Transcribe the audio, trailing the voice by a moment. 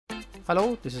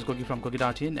Hello, this is Gogi from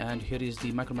Gogi.in, and here is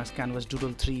the Micromax Canvas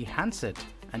Doodle 3 handset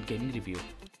and gaming review.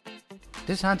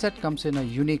 This handset comes in a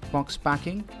unique box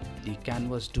packing. The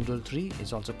Canvas Doodle 3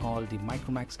 is also called the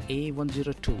Micromax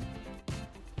A102.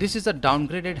 This is a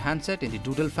downgraded handset in the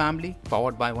Doodle family,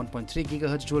 powered by 1.3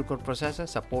 GHz dual-core processor,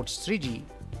 supports 3G,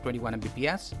 21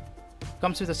 Mbps,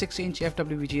 comes with a 6-inch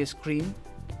FWVGA screen,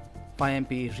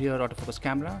 5MP rear autofocus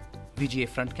camera, VGA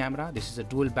front camera. This is a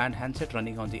dual band handset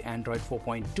running on the Android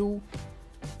 4.2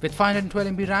 with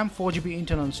 512MB RAM, 4GB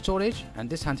internal storage, and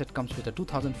this handset comes with a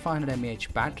 2500 mAh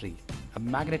battery. A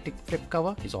magnetic flip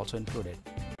cover is also included.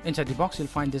 Inside the box you'll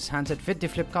find this handset with the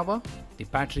flip cover, the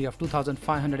battery of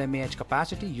 2500 mAh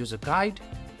capacity, user guide,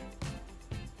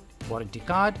 warranty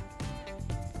card,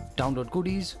 download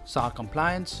goodies, SAR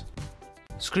compliance,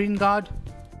 screen guard,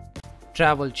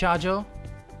 travel charger,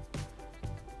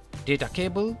 data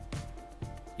cable,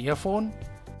 earphone,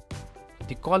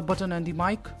 the call button and the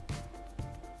mic,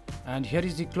 and here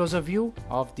is the closer view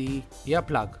of the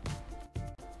earplug.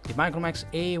 The Micromax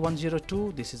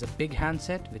A102, this is a big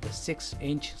handset with a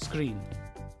 6-inch screen.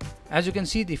 As you can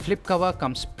see, the flip cover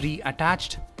comes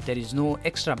pre-attached. There is no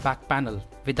extra back panel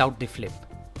without the flip.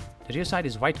 The rear side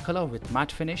is white color with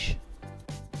matte finish.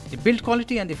 The build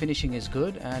quality and the finishing is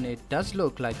good, and it does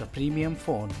look like a premium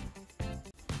phone.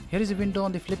 Here is a window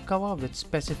on the flip cover with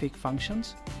specific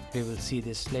functions. We will see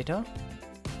this later.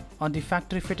 On the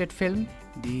factory fitted film,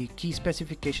 the key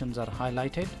specifications are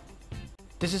highlighted.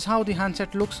 This is how the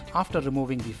handset looks after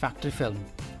removing the factory film.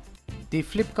 The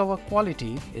flip cover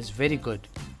quality is very good.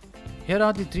 Here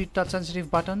are the 3 touch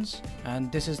sensitive buttons, and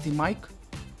this is the mic.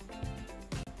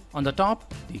 On the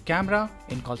top, the camera,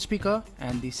 in-call speaker,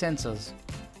 and the sensors.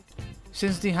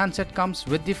 Since the handset comes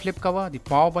with the flip cover, the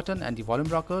power button and the volume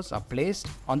rockers are placed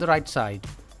on the right side.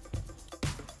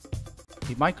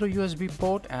 The micro USB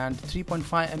port and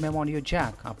 3.5mm audio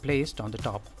jack are placed on the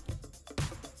top.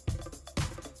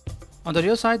 On the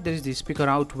rear side there is the speaker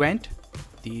out vent,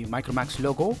 the Micromax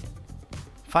logo,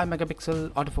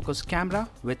 5MP autofocus camera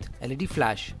with LED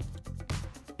flash.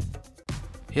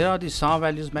 Here are the SAR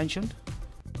values mentioned.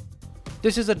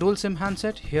 This is a dual SIM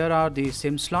handset. Here are the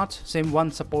SIM slots. SIM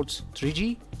 1 supports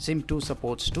 3G, SIM 2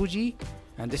 supports 2G,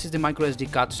 and this is the micro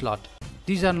SD card slot.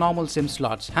 These are normal SIM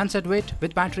slots. Handset weight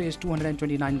with battery is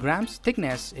 229 grams,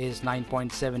 thickness is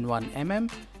 9.71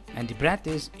 mm, and the breadth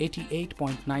is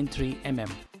 88.93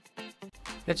 mm.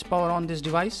 Let's power on this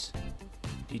device.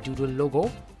 The Doodle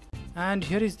logo, and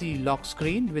here is the lock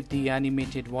screen with the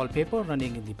animated wallpaper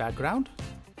running in the background.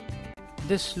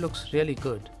 This looks really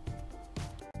good.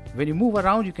 When you move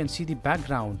around, you can see the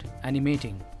background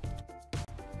animating.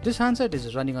 This handset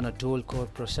is running on a dual-core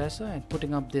processor, and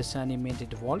putting up this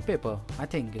animated wallpaper I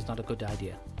think is not a good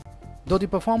idea. Though the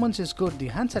performance is good, the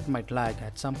handset might lag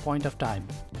at some point of time.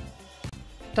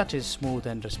 Touch is smooth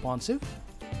and responsive.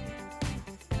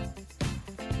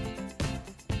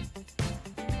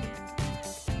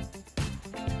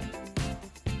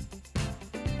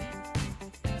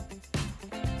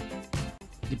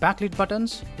 The backlit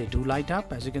buttons, they do light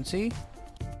up, as you can see.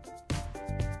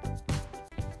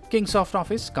 Kingsoft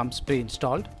Office comes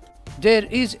pre-installed. There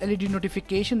is LED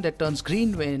notification that turns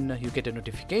green when you get a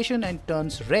notification and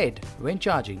turns red when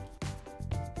charging.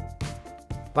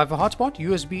 Wi-Fi hotspot,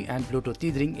 USB and Bluetooth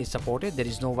tethering is supported. There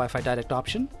is no Wi-Fi direct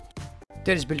option.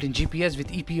 There is built-in GPS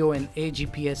with EPO and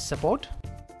AGPS support.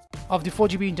 Of the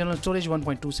 4GB internal storage,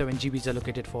 1.27 GB is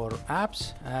allocated for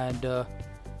apps, and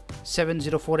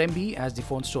 704 MB as the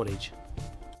phone storage.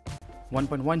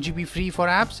 1.1 GB free for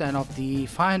apps, and of the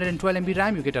 512 MB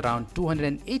RAM you get around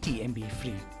 280 MB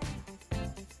free.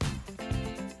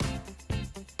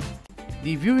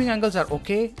 The viewing angles are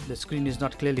okay. The screen is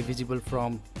not clearly visible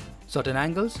from certain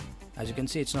angles. As you can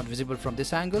see, it's not visible from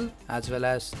this angle as well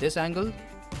as this angle.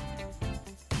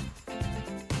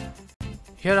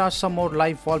 Here are some more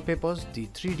live wallpapers. The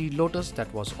 3D Lotus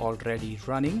that was already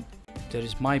running. There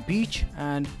is My Beach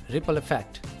and Ripple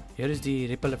Effect. Here is the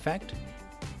Ripple Effect,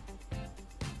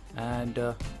 and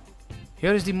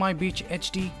here is the My Beach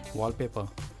HD wallpaper.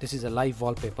 This is a live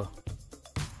wallpaper.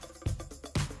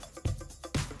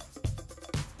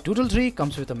 Doodle 3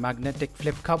 comes with a magnetic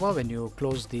flip cover. When you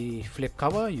close the flip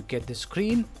cover, you get the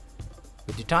screen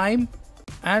with the time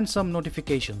and some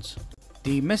notifications,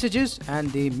 the messages and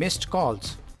the missed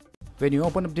calls. When you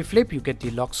open up the flip, you get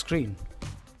the lock screen.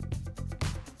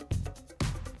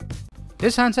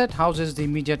 This handset houses the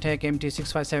MediaTek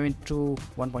MT6572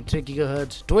 1.3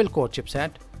 GHz dual-core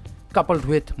chipset coupled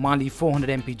with Mali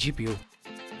 400MP GPU.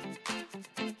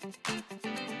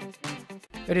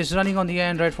 It is running on the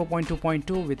Android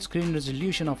 4.2.2 with screen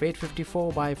resolution of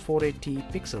 854 by 480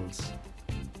 pixels.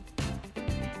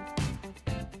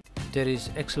 There is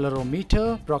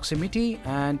accelerometer, proximity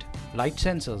and light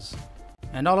sensors.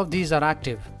 And all of these are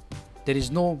active. There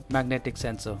is no magnetic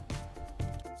sensor.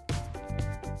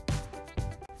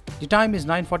 The time is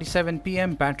 9:47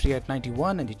 p.m, battery at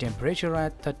 91 and the temperature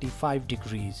at 35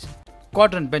 degrees.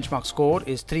 Quadrant benchmark score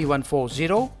is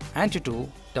 3140, Antutu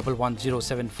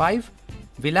 11075,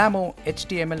 Vilamo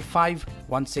HTML5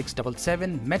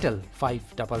 1677, Metal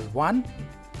 511,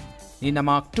 Nina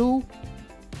Mark II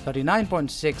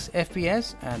 39.6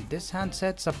 FPS, and this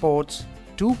handset supports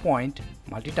 2-point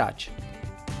multi-touch.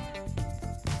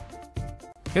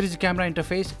 Here is the camera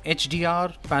interface.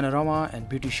 HDR, panorama and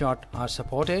beauty shot are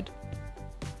supported.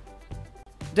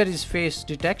 There is face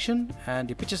detection and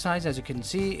the picture size, as you can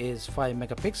see, is 5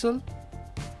 megapixel.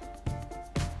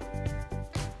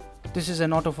 This is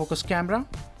an autofocus camera.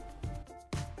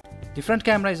 The front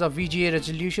camera is of VGA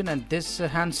resolution and this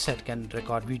handset can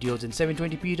record videos in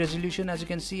 720p resolution, as you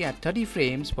can see, at 30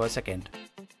 frames per second.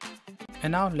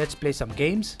 And now let's play some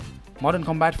games. Modern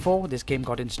Combat 4, this game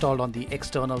got installed on the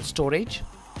external storage.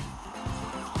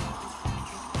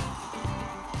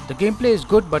 The gameplay is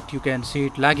good, but you can see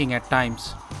it lagging at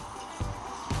times.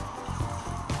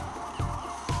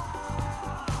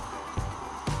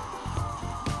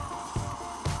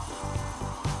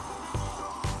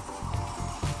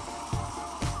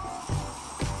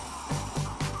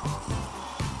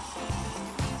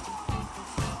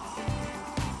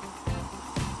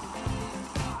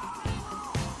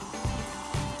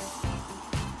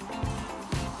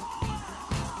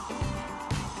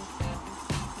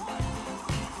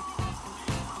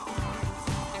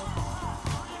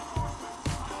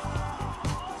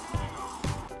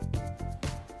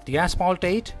 The Asphalt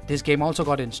 8, this game also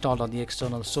got installed on the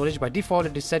external storage. By default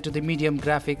it is set to the medium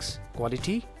graphics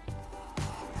quality.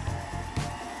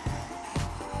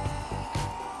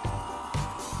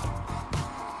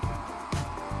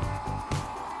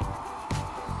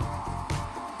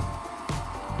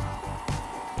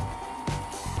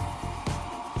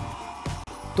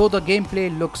 Though the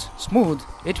gameplay looks smooth,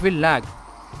 it will lag.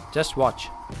 Just watch.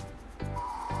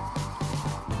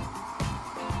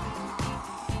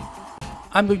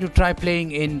 I'm going to try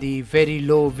playing in the very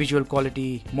low visual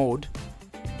quality mode.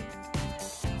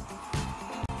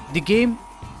 The game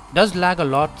does lag a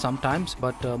lot sometimes,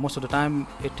 but most of the time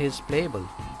it is playable.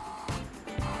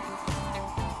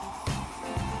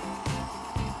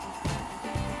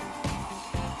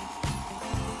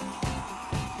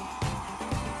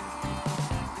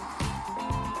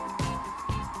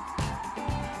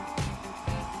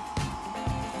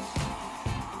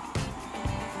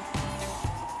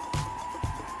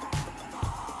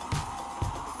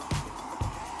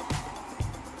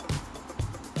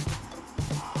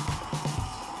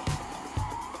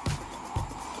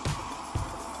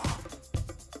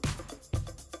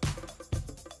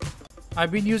 I've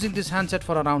been using this handset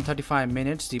for around 35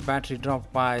 minutes. The battery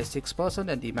dropped by 6%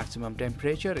 and the maximum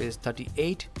temperature is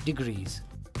 38 degrees.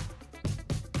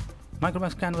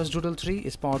 Micromax Canvas Doodle 3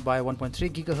 is powered by a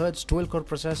 1.3 GHz dual-core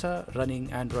processor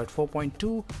running Android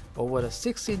 4.2 over a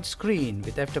 6-inch screen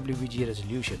with FWVGA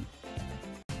resolution.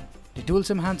 The dual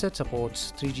SIM handset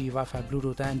supports 3G, Wi-Fi,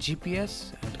 Bluetooth and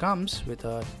GPS and comes with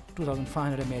a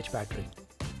 2500 mAh battery.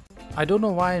 I don't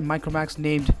know why Micromax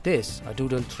named this a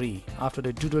Doodle 3. After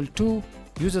the Doodle 2,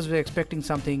 users were expecting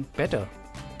something better,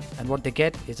 and what they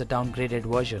get is a downgraded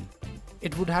version.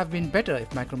 It would have been better if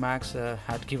Micromax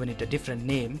had given it a different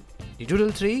name. The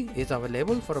Doodle 3 is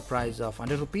available for a price of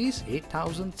under Rs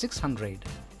 8,600.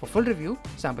 For full review,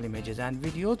 sample images and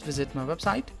videos, visit my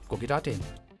website gogi.in.